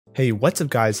Hey, what's up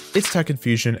guys, it's Tech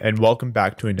Confusion and welcome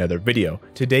back to another video.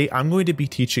 Today I'm going to be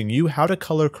teaching you how to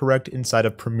color correct inside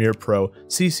of Premiere Pro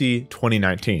CC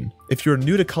 2019. If you're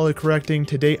new to color correcting,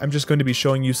 today I'm just going to be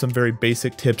showing you some very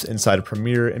basic tips inside of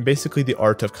Premiere and basically the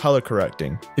art of color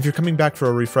correcting. If you're coming back for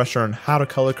a refresher on how to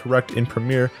color correct in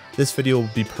Premiere, this video will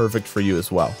be perfect for you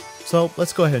as well. So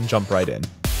let's go ahead and jump right in.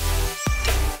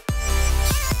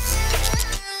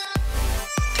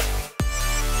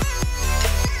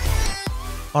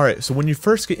 Alright, so when you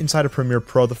first get inside of Premiere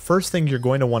Pro, the first thing you're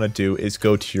going to want to do is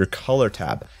go to your Color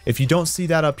tab. If you don't see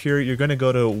that up here, you're going to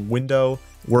go to Window,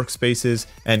 Workspaces,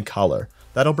 and Color.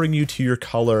 That'll bring you to your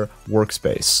Color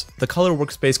workspace. The Color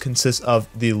workspace consists of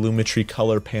the Lumetri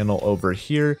color panel over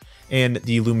here and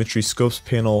the Lumetri scopes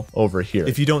panel over here.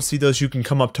 If you don't see those, you can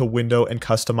come up to Window and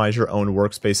customize your own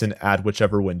workspace and add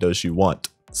whichever windows you want.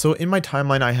 So in my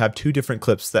timeline, I have two different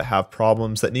clips that have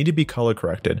problems that need to be color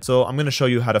corrected. So I'm going to show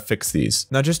you how to fix these.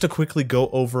 Now, just to quickly go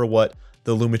over what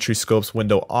the Lumetri scopes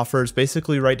window offers,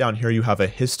 basically right down here, you have a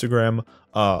histogram,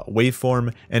 a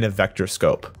waveform, and a vector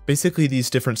scope. Basically, these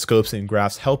different scopes and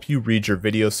graphs help you read your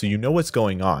video so you know what's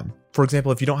going on. For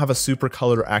example, if you don't have a super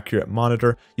color accurate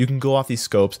monitor, you can go off these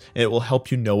scopes and it will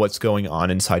help you know what's going on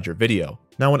inside your video.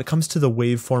 Now, when it comes to the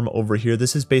waveform over here,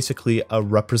 this is basically a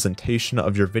representation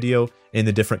of your video in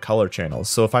the different color channels.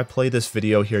 So if I play this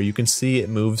video here, you can see it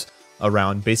moves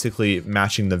around basically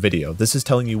matching the video. This is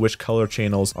telling you which color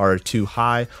channels are too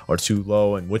high or too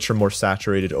low and which are more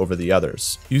saturated over the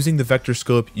others. Using the vector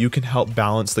scope, you can help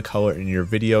balance the color in your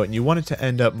video and you want it to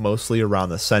end up mostly around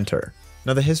the center.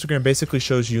 Now the histogram basically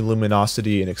shows you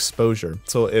luminosity and exposure.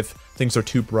 So if things are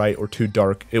too bright or too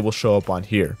dark, it will show up on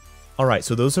here. Alright,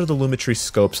 so those are the Lumetri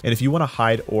scopes, and if you want to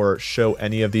hide or show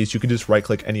any of these, you can just right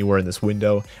click anywhere in this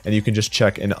window and you can just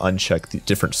check and uncheck the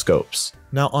different scopes.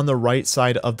 Now on the right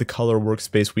side of the color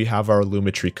workspace, we have our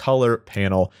Lumetri color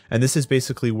panel, and this is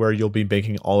basically where you'll be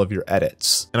making all of your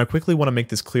edits. And I quickly want to make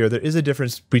this clear, there is a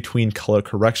difference between color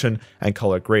correction and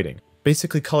color grading.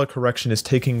 Basically, color correction is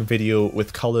taking video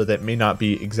with color that may not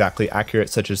be exactly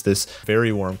accurate, such as this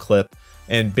very warm clip,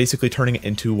 and basically turning it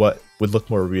into what would look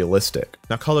more realistic.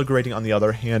 Now, color grading, on the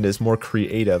other hand, is more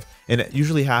creative, and it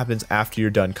usually happens after you're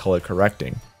done color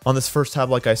correcting. On this first tab,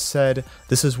 like I said,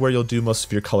 this is where you'll do most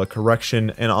of your color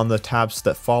correction, and on the tabs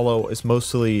that follow is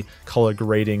mostly color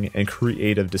grading and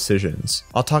creative decisions.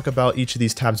 I'll talk about each of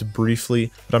these tabs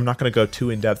briefly, but I'm not going to go too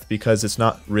in depth because it's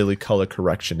not really color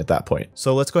correction at that point.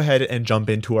 So let's go ahead and jump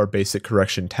into our basic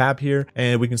correction tab here,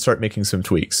 and we can start making some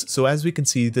tweaks. So as we can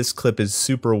see, this clip is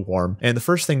super warm, and the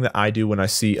first thing that I do when I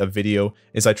see a video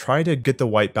is I try to get the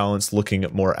white balance looking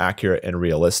more accurate and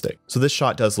realistic. So this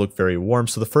shot does look very warm,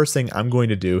 so the first thing I'm going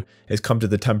to do is come to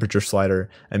the temperature slider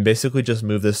and basically just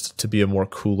move this to be a more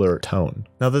cooler tone.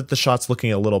 Now that the shot's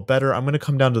looking a little better, I'm going to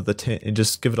come down to the tint and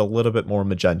just give it a little bit more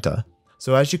magenta.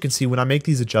 So as you can see, when I make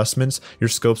these adjustments, your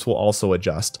scopes will also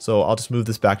adjust. So I'll just move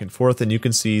this back and forth and you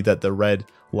can see that the red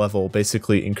level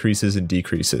basically increases and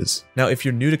decreases. Now, if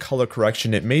you're new to color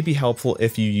correction, it may be helpful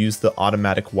if you use the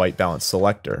automatic white balance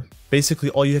selector. Basically,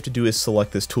 all you have to do is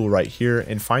select this tool right here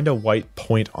and find a white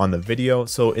point on the video.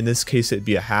 So in this case, it'd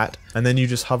be a hat, and then you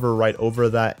just hover right over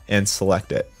that and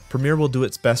select it. Premiere will do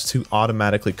its best to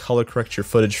automatically color correct your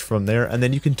footage from there, and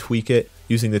then you can tweak it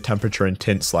using the temperature and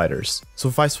tint sliders. So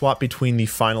if I swap between the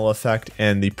final effect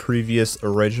and the previous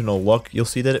original look, you'll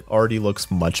see that it already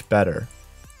looks much better.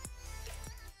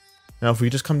 Now, if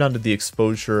we just come down to the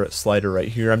exposure slider right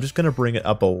here, I'm just going to bring it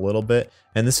up a little bit.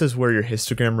 And this is where your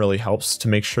histogram really helps to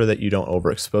make sure that you don't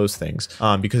overexpose things.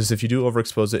 Because if you do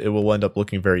overexpose it, it will end up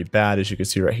looking very bad, as you can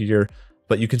see right here.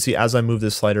 But you can see as I move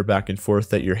this slider back and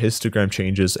forth that your histogram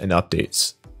changes and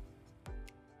updates.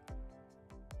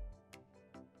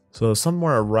 So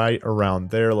somewhere right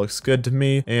around there looks good to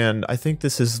me, and I think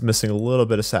this is missing a little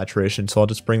bit of saturation, so I'll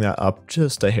just bring that up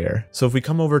just a hair. So if we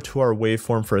come over to our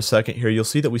waveform for a second here, you'll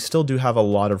see that we still do have a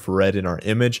lot of red in our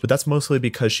image, but that's mostly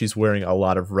because she's wearing a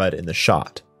lot of red in the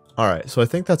shot. Alright, so I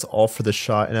think that's all for the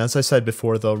shot, and as I said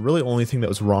before, the really only thing that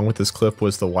was wrong with this clip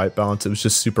was the white balance. It was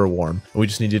just super warm, and we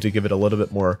just needed to give it a little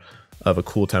bit more of a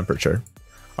cool temperature.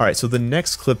 Alright, so the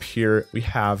next clip here we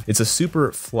have, it's a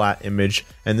super flat image,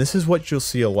 and this is what you'll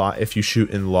see a lot if you shoot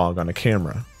in log on a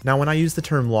camera. Now, when I use the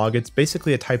term log, it's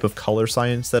basically a type of color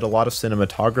science that a lot of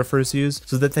cinematographers use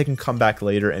so that they can come back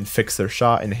later and fix their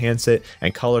shot, enhance it,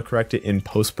 and color correct it in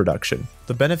post-production.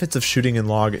 The benefits of shooting in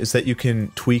log is that you can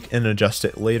tweak and adjust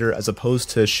it later as opposed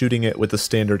to shooting it with the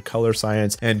standard color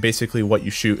science, and basically what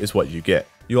you shoot is what you get.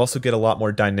 You also get a lot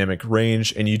more dynamic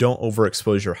range, and you don't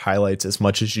overexpose your highlights as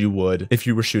much as you would if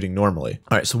you were shooting normally.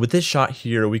 Alright, so with this shot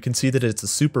here, we can see that it's a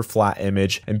super flat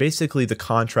image, and basically the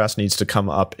contrast needs to come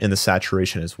up in the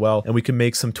saturation as as well, and we can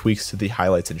make some tweaks to the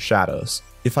highlights and shadows.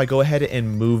 If I go ahead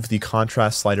and move the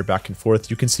contrast slider back and forth,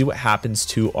 you can see what happens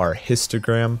to our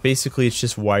histogram. Basically, it's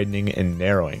just widening and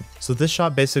narrowing. So this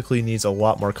shot basically needs a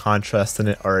lot more contrast than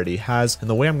it already has. And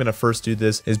the way I'm going to first do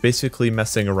this is basically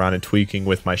messing around and tweaking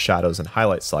with my shadows and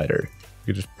highlight slider.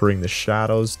 You can just bring the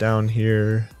shadows down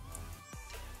here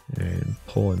and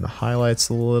pull in the highlights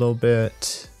a little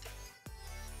bit.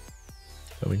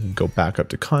 Then we can go back up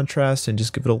to contrast and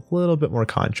just give it a little bit more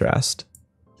contrast.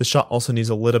 The shot also needs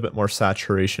a little bit more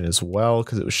saturation as well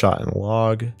because it was shot in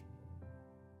log.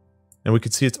 And we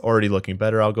can see it's already looking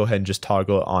better. I'll go ahead and just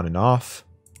toggle it on and off.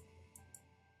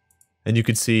 And you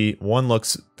can see one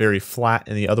looks very flat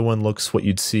and the other one looks what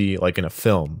you'd see like in a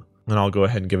film. And I'll go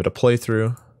ahead and give it a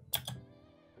playthrough.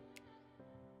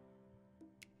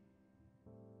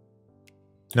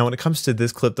 Now when it comes to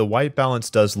this clip, the white balance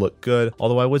does look good,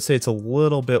 although I would say it's a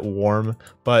little bit warm,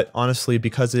 but honestly,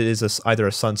 because it is either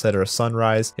a sunset or a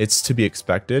sunrise, it's to be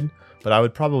expected, but I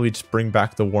would probably just bring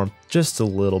back the warmth just a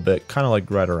little bit, kind of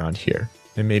like right around here,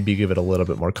 and maybe give it a little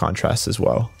bit more contrast as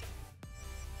well.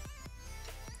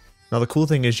 Now the cool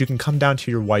thing is you can come down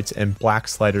to your whites and black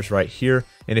sliders right here,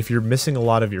 and if you're missing a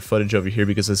lot of your footage over here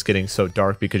because it's getting so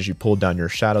dark because you pulled down your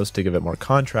shadows to give it more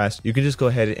contrast, you can just go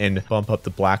ahead and bump up the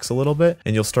blacks a little bit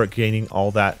and you'll start gaining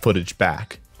all that footage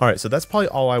back. Alright, so that's probably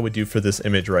all I would do for this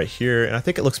image right here, and I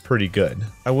think it looks pretty good.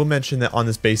 I will mention that on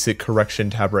this basic correction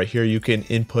tab right here, you can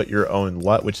input your own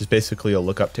LUT, which is basically a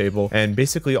lookup table, and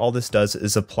basically all this does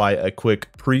is apply a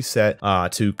quick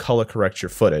preset to color correct your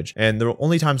footage. And the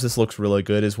only times this looks really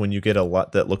good is when you get a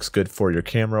LUT that looks good for your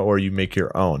camera or you make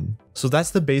your own. So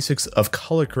that's the basics of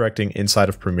color correcting inside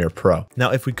of Premiere Pro.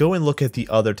 Now, if we go and look at the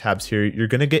other tabs here, you're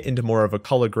going to get into more of a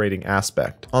color grading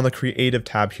aspect. On the creative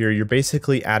tab here, you're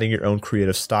basically adding your own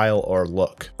creative style or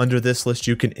look. Under this list,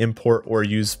 you can import or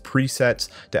use presets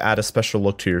to add a special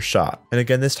look to your shot. And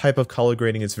again, this type of color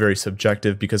grading is very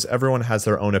subjective because everyone has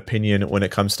their own opinion when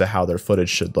it comes to how their footage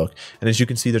should look. And as you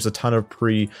can see, there's a ton of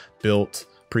pre-built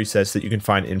presets that you can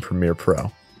find in Premiere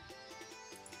Pro.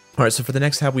 Alright, so for the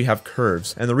next tab we have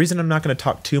curves, and the reason I'm not going to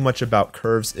talk too much about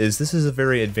curves is this is a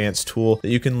very advanced tool that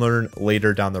you can learn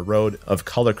later down the road of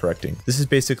color correcting. This is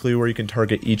basically where you can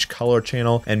target each color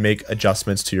channel and make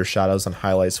adjustments to your shadows and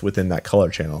highlights within that color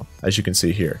channel, as you can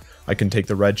see here. I can take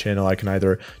the red channel, I can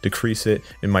either decrease it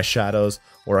in my shadows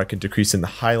or I can decrease in the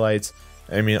highlights.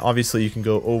 I mean, obviously you can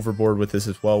go overboard with this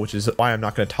as well, which is why I'm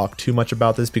not going to talk too much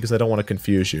about this because I don't want to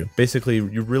confuse you. Basically,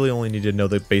 you really only need to know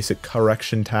the basic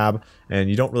correction tab and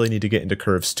you don't really need to get into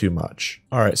curves too much.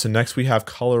 All right, so next we have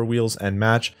color wheels and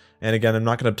match. And again, I'm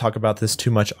not going to talk about this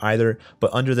too much either,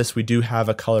 but under this we do have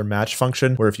a color match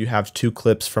function where if you have two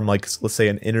clips from like, let's say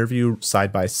an interview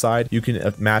side by side, you can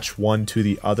match one to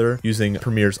the other using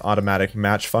Premiere's automatic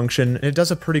match function. And it does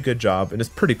a pretty good job and it's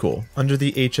pretty cool. Under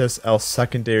the HSL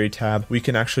secondary tab, we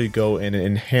can actually go in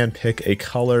and hand pick a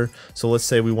color. So let's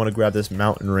say we want to grab this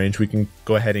mountain range. We can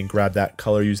go ahead and grab that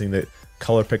color using the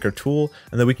color picker tool,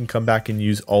 and then we can come back and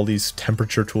use all these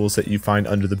temperature tools that you find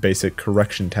under the basic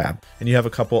correction tab. And you have a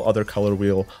couple other color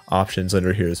wheel options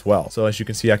under here as well. So as you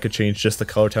can see, I could change just the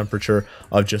color temperature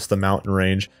of just the mountain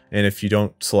range. And if you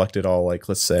don't select it all, like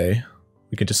let's say,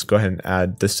 we can just go ahead and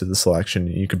add this to the selection.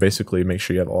 You can basically make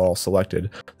sure you have it all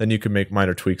selected. Then you can make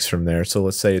minor tweaks from there. So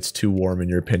let's say it's too warm in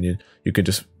your opinion, you can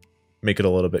just make it a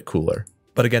little bit cooler.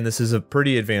 But again, this is a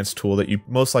pretty advanced tool that you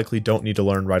most likely don't need to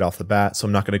learn right off the bat, so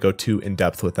I'm not going to go too in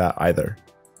depth with that either.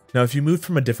 Now, if you moved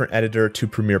from a different editor to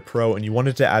Premiere Pro and you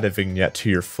wanted to add a vignette to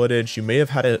your footage, you may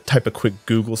have had to type a quick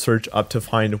Google search up to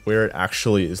find where it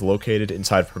actually is located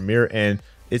inside Premiere, and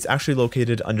it's actually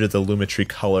located under the Lumetri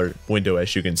color window,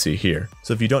 as you can see here.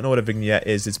 So if you don't know what a vignette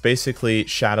is, it's basically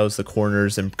shadows the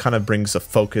corners and kind of brings a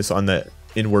focus on the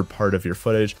inward part of your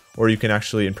footage, or you can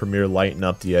actually in Premiere lighten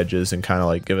up the edges and kind of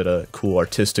like give it a cool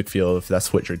artistic feel if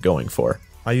that's what you're going for.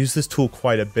 I use this tool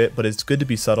quite a bit, but it's good to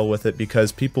be subtle with it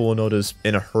because people will notice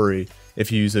in a hurry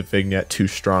if you use a vignette too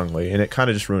strongly, and it kind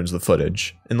of just ruins the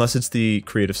footage, unless it's the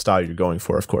creative style you're going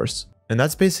for, of course. And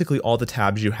that's basically all the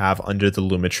tabs you have under the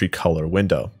Lumetri color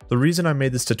window. The reason I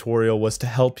made this tutorial was to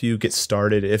help you get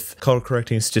started if color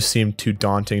correcting just seemed too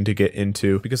daunting to get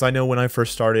into, because I know when I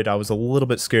first started I was a little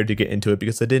bit scared to get into it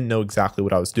because I didn't know exactly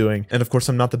what I was doing. And of course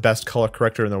I'm not the best color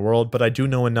corrector in the world, but I do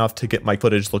know enough to get my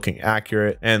footage looking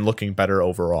accurate and looking better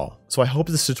overall. So I hope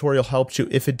this tutorial helped you.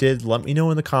 If it did, let me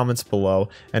know in the comments below.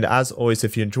 And as always,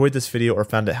 if you enjoyed this video or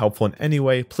found it helpful in any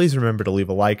way, please remember to leave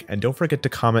a like and don't forget to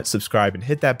comment, subscribe, and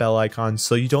hit that bell icon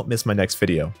so you don't miss my next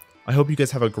video. I hope you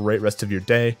guys have a great rest of your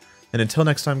day, and until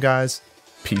next time guys,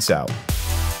 peace out.